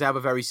it's because they have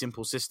a very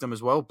simple system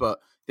as well. But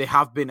they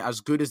have been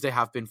as good as they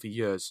have been for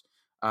years.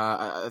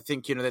 I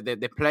think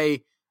they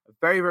play a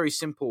very, very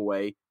simple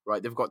way.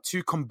 Right, they've got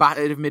two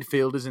combative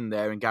midfielders in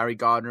there, and Gary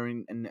Gardner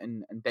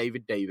and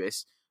David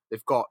Davis.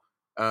 They've got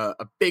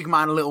a big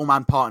man, little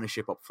man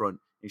partnership up front.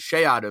 And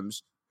Shea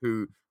Adams,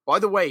 who, by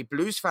the way,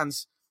 Blues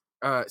fans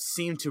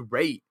seem to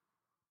rate,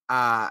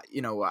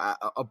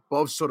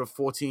 above sort of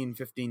 14,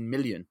 15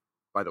 million,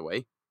 by the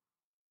way.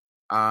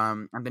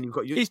 And then you've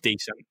got he's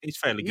decent. He's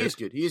fairly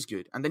good. He is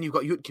good. And then you've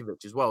got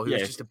Jutkiewicz as well, who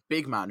is just a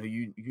big man who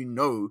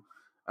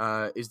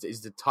is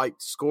the type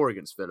to score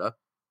against Villa,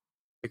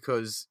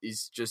 because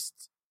he's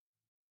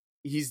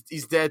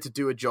there to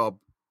do a job,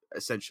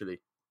 essentially.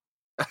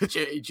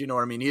 Do you know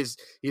what I mean? He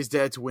is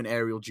there to win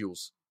aerial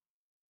duels.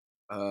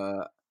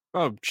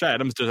 Well, Shea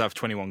Adams does have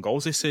 21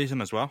 goals this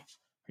season as well,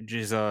 which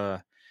is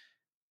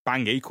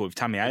bang equal with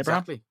Tammy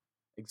Abraham.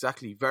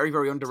 Exactly. Very,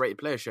 very underrated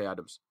player, Shea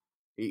Adams.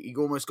 He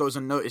almost goes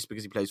unnoticed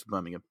because he plays for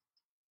Birmingham.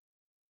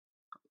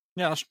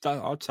 Yeah,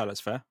 I'd say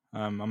that's fair.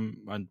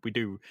 And we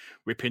do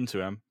rip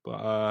into him,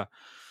 but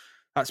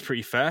that's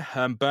pretty fair.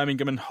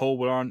 Birmingham and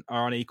Hull are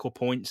on equal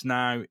points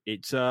now.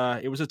 It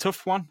was a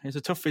tough one. It's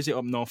a tough visit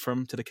up north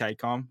from to the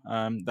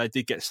KCOM. They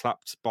did get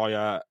slapped by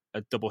a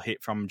double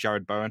hit from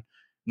Jared Bowen.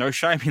 No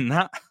shame in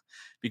that,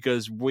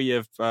 because we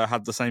have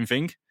had the same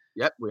thing.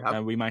 Yep, we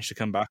have. We managed to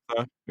come back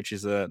though, which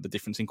is the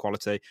difference in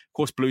quality. Of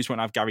course, Blues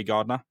won't have Gary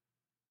Gardner.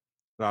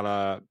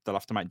 They'll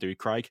have to make do with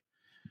Craig.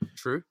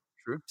 True.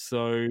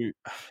 So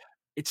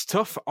it's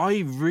tough.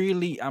 I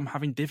really am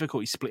having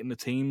difficulty splitting the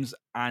teams,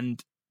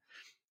 and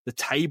the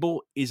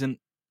table isn't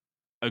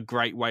a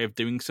great way of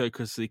doing so,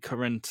 because the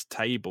current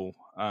table,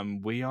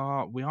 we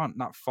aren't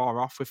that far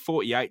off. We're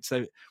 48, so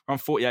we're on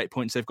 48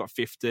 points. They've got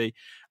 50.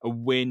 A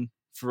win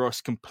for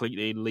us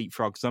completely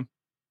leapfrogs them.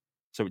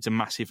 So it's a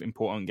massive,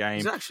 important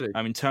game. Exactly.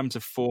 In terms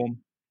of form,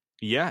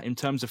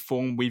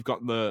 we've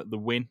got the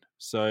win.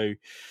 So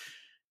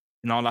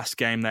in our last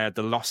game, they had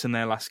the loss in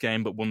their last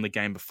game, but won the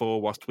game before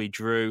whilst we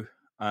drew.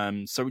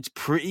 So it's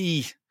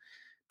pretty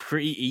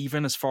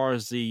even as far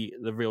as the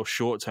real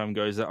short term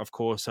goes. That, of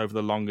course, over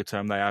the longer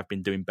term, they have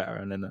been doing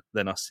better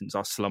than us since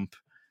our slump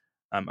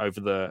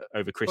over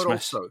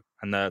Christmas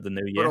and the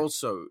New Year. But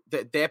also,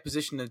 their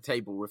position in the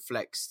table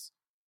reflects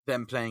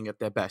them playing at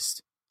their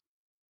best,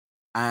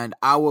 and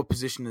our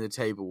position in the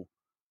table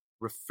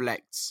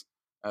reflects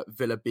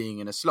Villa being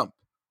in a slump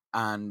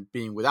and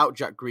being without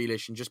Jack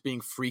Grealish and just being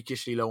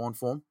freakishly low on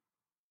form.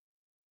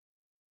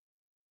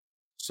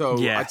 So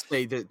I'd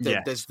say that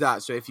there's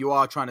that. So if you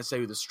are trying to say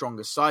who the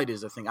strongest side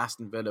is, I think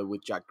Aston Villa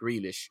with Jack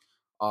Grealish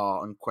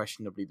are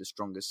unquestionably the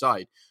strongest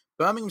side.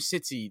 Birmingham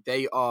City,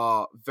 they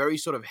are very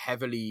sort of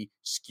heavily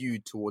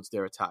skewed towards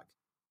their attack.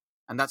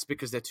 And that's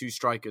because their two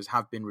strikers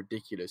have been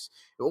ridiculous.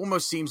 It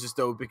almost seems as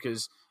though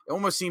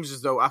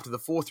after the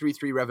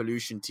 4-3-3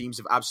 revolution, teams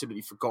have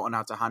absolutely forgotten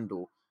how to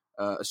handle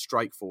a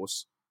strike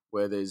force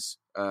where there's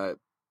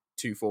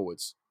two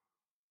forwards.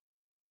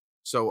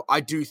 So I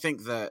do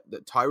think that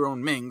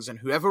Tyrone Mings and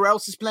whoever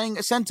else is playing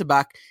a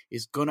centre-back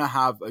is going to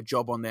have a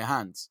job on their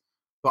hands.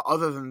 But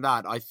other than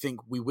that, I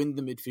think we win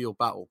the midfield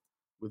battle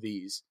with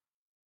ease.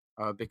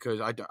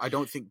 Because I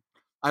don't think...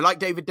 I like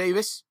David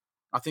Davis.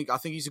 I think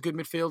he's a good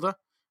midfielder.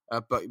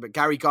 But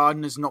Gary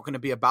Gardner is not going to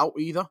be about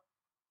either.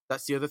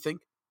 That's the other thing.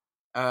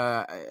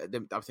 I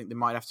think they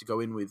might have to go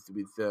in with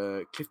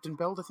Clifton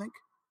Beld, I think.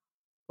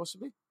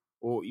 Possibly.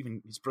 Or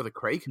even his brother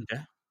Craig.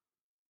 Yeah.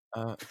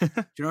 Do you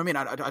know what I mean?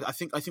 I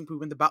think we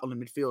win the battle in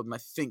midfield, and I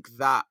think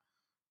that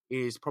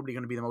is probably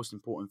going to be the most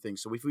important thing.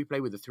 So if we play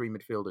with the three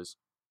midfielders,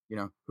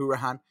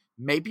 Hurahan,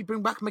 maybe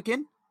bring back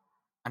McGinn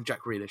and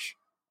Jack Grealish.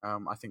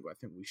 I think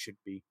we should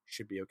be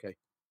okay.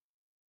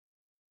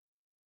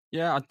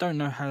 Yeah, I don't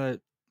know how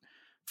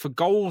for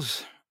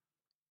goals.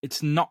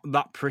 It's not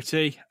that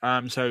pretty.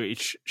 So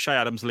it's Shea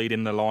Adams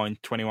leading the line,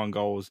 21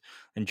 goals,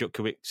 and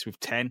Jutkiewicz with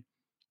 10.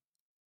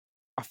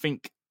 I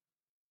think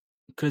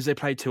because they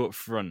play two up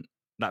front,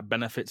 that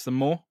benefits them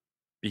more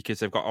because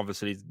they've got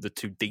obviously the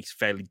two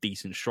fairly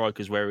decent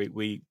strikers where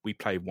we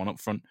play one up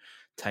front.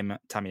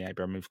 Tammy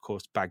Abraham, of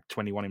course, bagged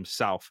 21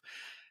 himself.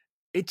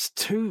 It's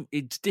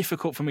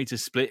difficult for me to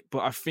split, but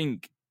I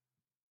think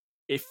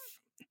if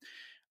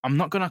I'm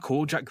not going to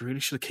call Jack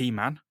Grealish the key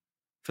man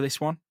for this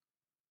one,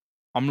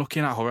 I'm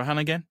looking at Horahan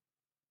again.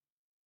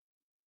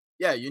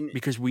 Yeah,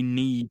 because we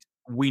need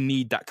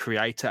that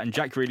creator, and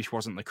Jack Grealish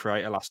wasn't the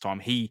creator last time.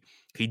 He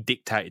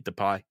dictated the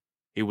play.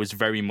 It was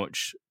very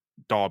much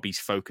Derby's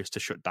focus to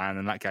shut down,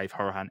 and that gave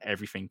Horahan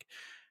everything.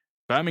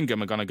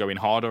 Birmingham are going to go in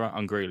harder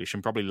on Grealish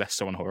and probably less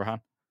so on Horahan.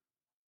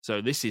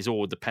 So this is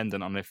all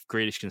dependent on if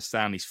Grealish can stay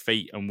on his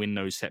feet and win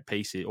those set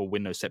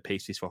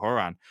pieces for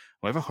Horahan,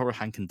 whether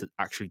Horahan can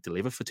actually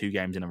deliver for 2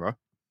 games in a row.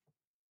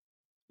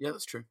 Yeah,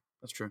 that's true.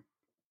 That's true.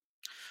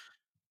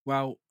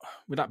 Well,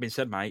 with that being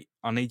said, mate,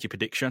 I need your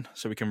prediction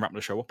so we can wrap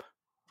the show up.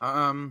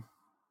 3-0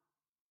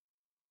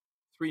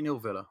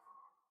 Villa.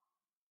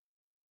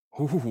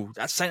 Ooh,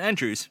 that's St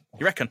Andrews.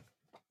 You reckon?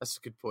 That's a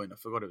good point. I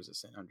forgot it was at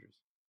St Andrews.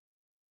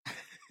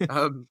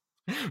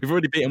 We've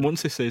already beaten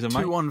once this season,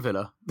 mate. 2-1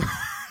 Villa.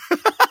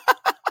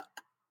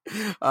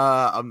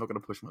 I'm not going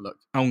to push my luck.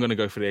 I'm going to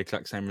go for the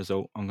exact same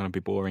result. I'm going to be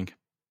boring.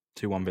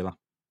 2-1 Villa.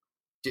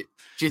 Do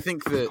you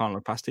think that? Can't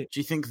look past it. Do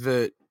you think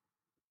that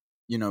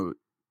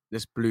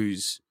this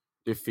Blues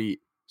defeat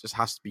just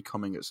has to be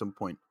coming at some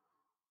point?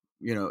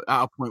 At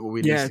a point where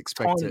we least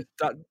expect it.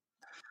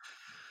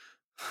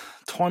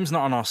 Time's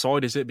not on our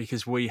side, is it?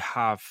 Because we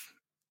have.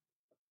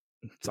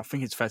 I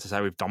think it's fair to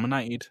say we've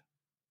dominated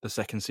the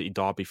Second City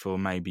derby for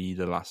maybe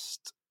the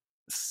last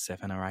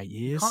 7 or 8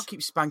 years. You can't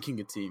keep spanking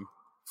a team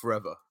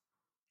forever.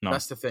 No.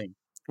 That's the thing.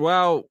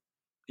 Well,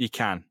 you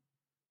can.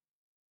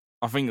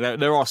 I think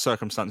there are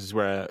circumstances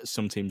where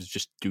some teams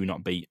just do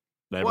not beat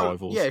their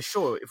rivals. Yeah,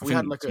 sure. If we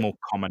had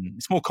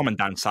it's more common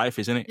down south,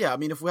 isn't it? Yeah, I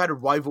mean, if we had a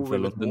rivalry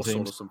with London Warsaw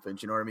teams or something, do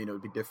you know what I mean? It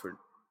would be different.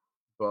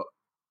 But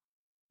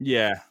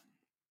yeah,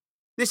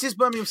 this is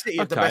Birmingham City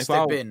at the best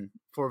they've been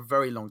for a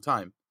very long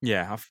time.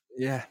 Yeah,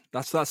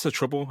 that's the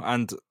trouble,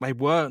 and they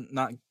weren't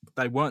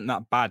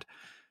that bad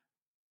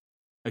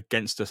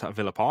against us at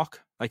Villa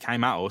Park. They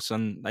came at us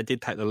and they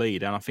did take the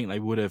lead, and I think they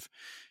would have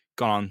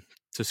gone on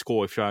to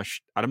score if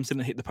Josh Adams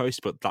didn't hit the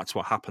post, but that's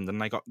what happened, and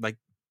they got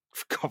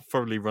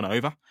thoroughly run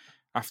over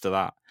after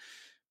that.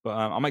 But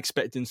I'm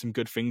expecting some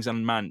good things,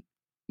 and man,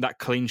 that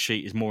clean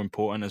sheet is more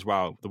important as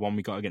well. The one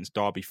we got against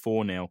Derby,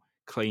 4-0,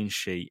 clean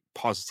sheet,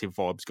 positive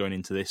vibes going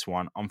into this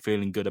one. I'm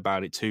feeling good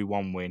about it.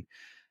 2-1 win.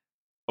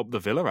 Up the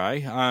Villa,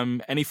 eh?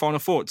 Any final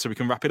thoughts so we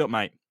can wrap it up,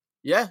 mate?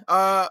 Yeah,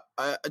 I'm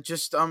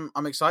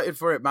excited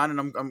for it, man,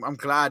 and I'm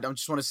glad. I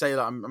just want to say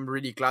that I'm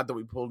really glad that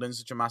we pulled in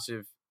such a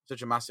massive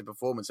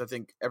performance. I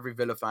think every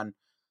Villa fan,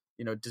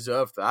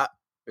 deserved that,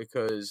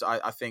 because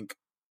I think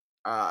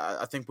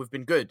we've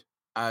been good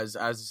as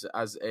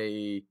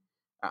a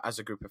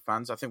group of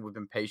fans. I think we've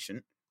been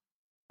patient,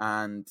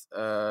 and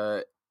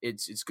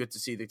it's good to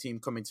see the team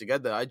coming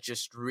together. I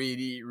just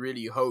really,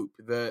 really hope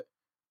that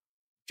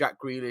Jack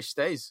Grealish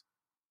stays.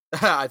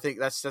 I think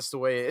that's the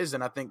way it is,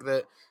 and I think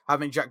that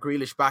having Jack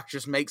Grealish back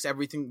just makes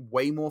everything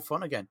way more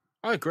fun again.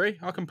 I agree.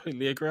 I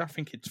completely agree. I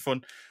think it's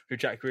fun with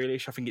Jack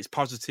Grealish. I think it's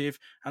positive,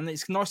 and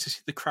it's nice to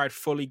see the crowd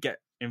fully get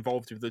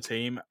involved with the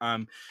team.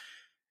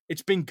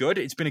 It's been good.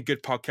 It's been a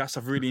good podcast.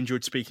 I've really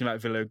enjoyed speaking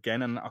about Villa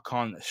again, and I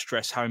can't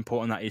stress how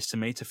important that is to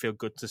me to feel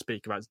good to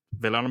speak about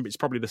Villa. It's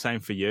probably the same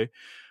for you.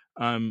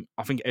 I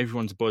think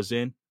everyone's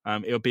buzzing.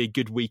 It'll be a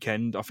good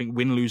weekend. I think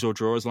win, lose or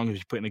draw, as long as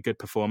you put in a good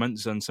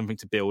performance and something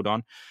to build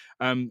on.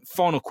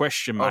 Final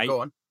question, mate.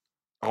 Go on.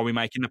 Are we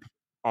making the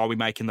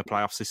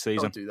playoffs this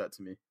season? Don't do that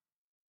to me.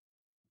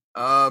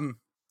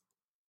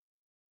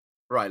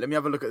 Right. Let me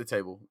have a look at the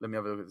table. We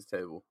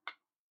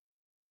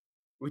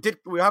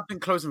have been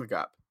closing the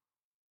gap,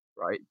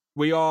 right?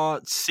 We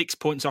are 6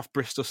 points off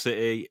Bristol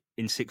City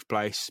in 6th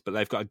place, but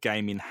they've got a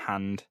game in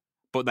hand.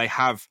 But they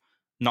have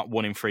not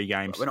won in 3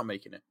 games. Right, we're not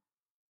making it.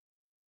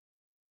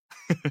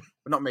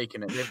 We're not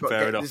making it.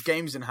 There's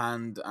games in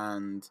hand,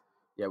 and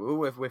yeah,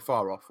 we're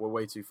far off. We're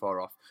way too far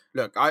off.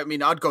 Look, I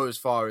mean, I'd go as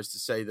far as to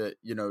say that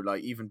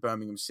even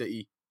Birmingham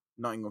City,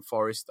 Nottingham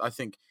Forest, I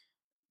think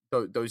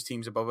those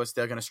teams above us,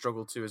 they're going to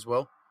struggle too as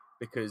well,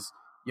 because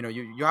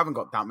you haven't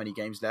got that many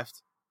games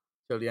left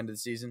till the end of the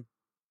season.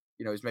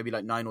 It's maybe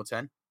like 9 or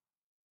 10.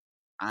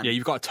 And yeah,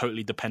 you've got to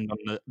totally depend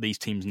on these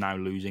teams now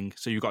losing.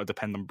 So you've got to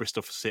depend on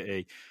Bristol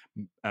City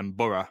and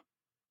Borough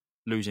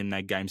losing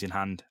their games in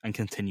hand and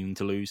continuing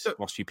to lose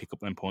whilst you pick up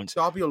them points.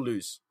 Derby will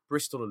lose.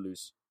 Bristol will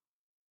lose.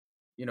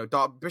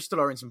 Bristol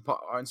are in some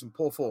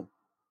poor form.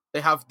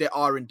 They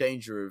are in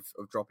danger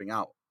of dropping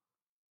out.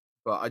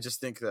 But I just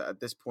think that at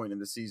this point in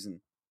the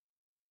season,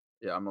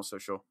 Yeah, I'm not so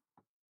sure.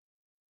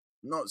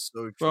 Not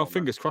so sure. Well, man.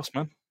 fingers crossed,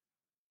 man.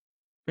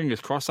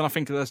 Fingers crossed. And I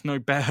think there's no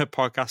better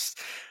podcast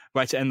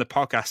way to end the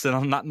podcast than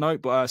on that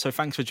note. But so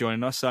thanks for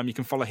joining us. You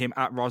can follow him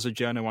at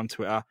RazaJourno on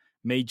Twitter,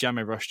 me,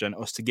 Jamie Rushton,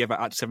 us together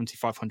at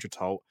 7500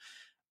 Holt,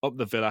 up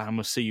the Villa, and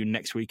we'll see you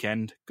next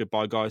weekend.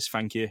 Goodbye, guys.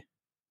 Thank you.